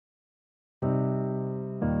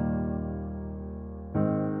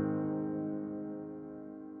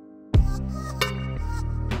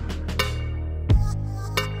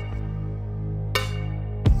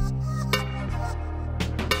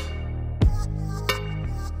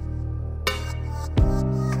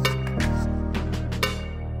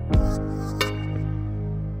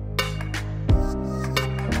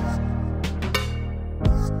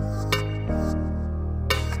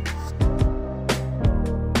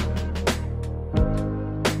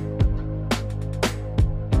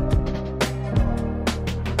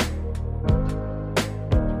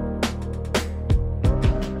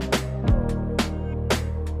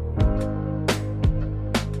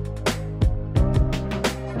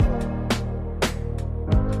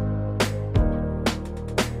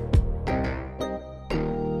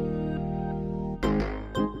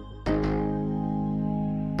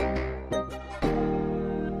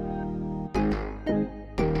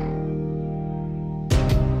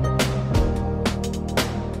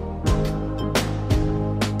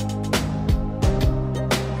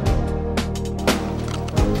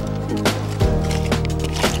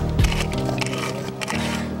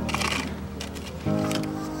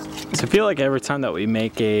I feel like every time that we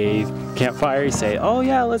make a campfire, you say, oh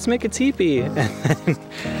yeah, let's make a teepee. And then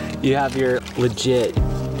you have your legit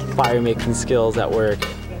fire making skills at work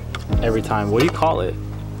every time. What do you call it?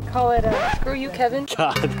 Call it screw you, Kevin.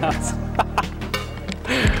 God, that's...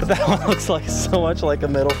 that one looks like so much like a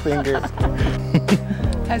middle finger.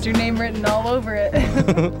 Has your name written all over it.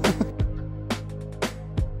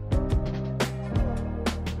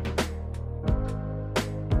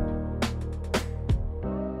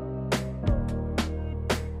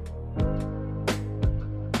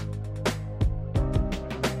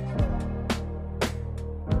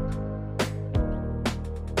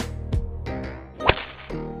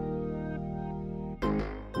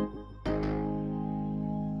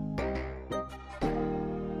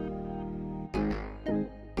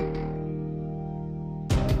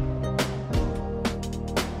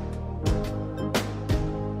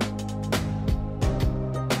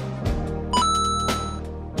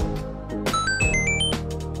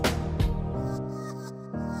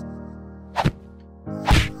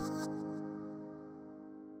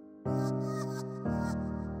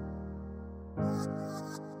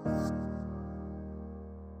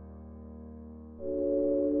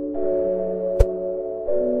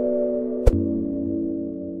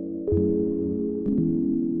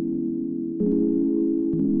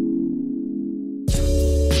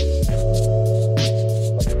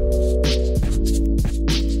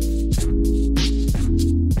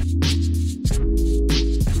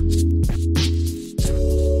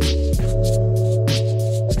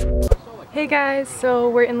 Hey guys, so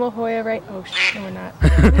we're in La Jolla right— oh shit, no we're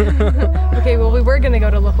not. Okay, well we were gonna go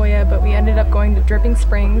to La Jolla, but we ended up going to Dripping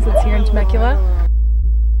Springs. It's here in Temecula.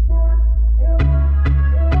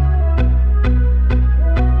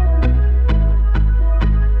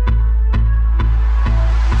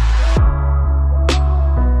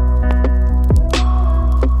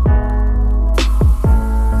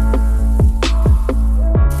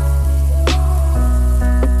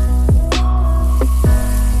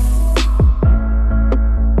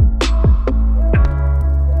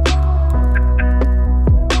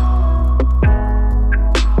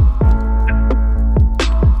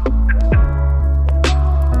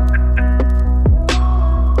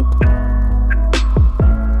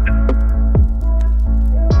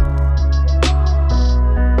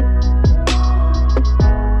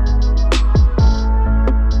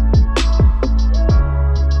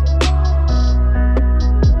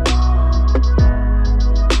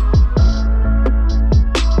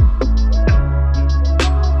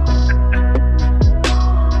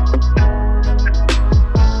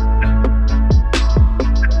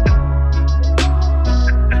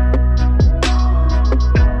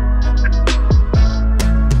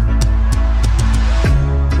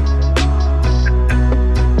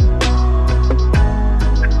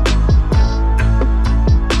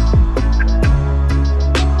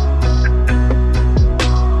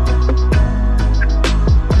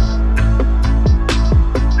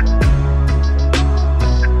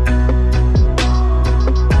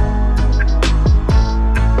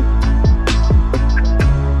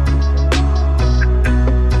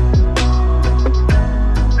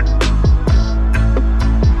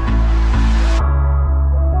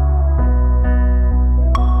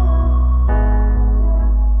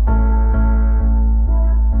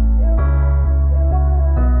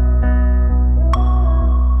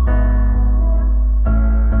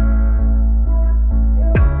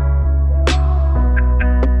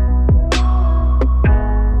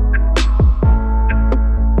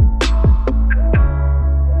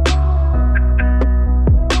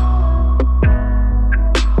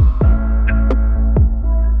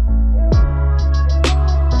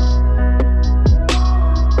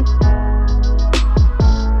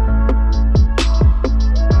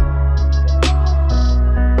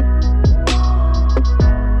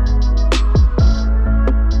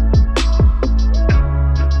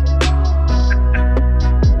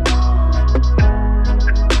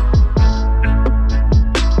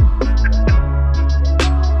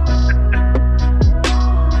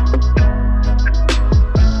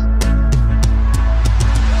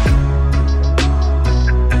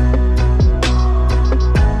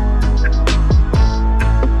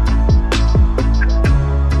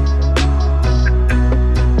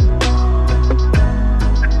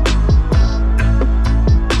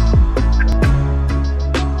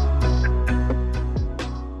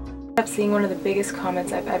 Seeing one of the biggest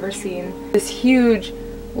comets I've ever seen. This huge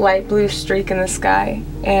light blue streak in the sky,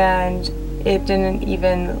 and it didn't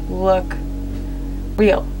even look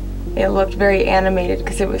real. It looked very animated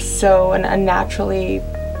because it was so an unnaturally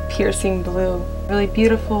piercing blue. Really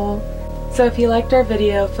beautiful, So if you liked our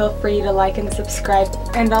video, feel free to like and subscribe.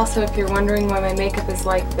 And also if you're wondering why my makeup is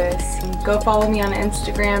like this, go follow me on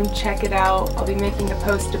Instagram, check it out. I'll be making a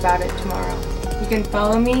post about it tomorrow. You can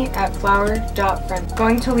follow me at flower.friend.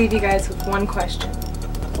 Going to leave you guys with one question.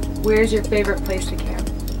 Where's your favorite place to camp?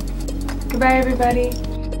 Goodbye everybody.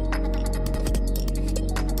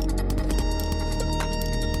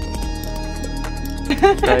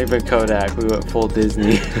 Not even Kodak, we went full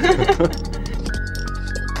Disney.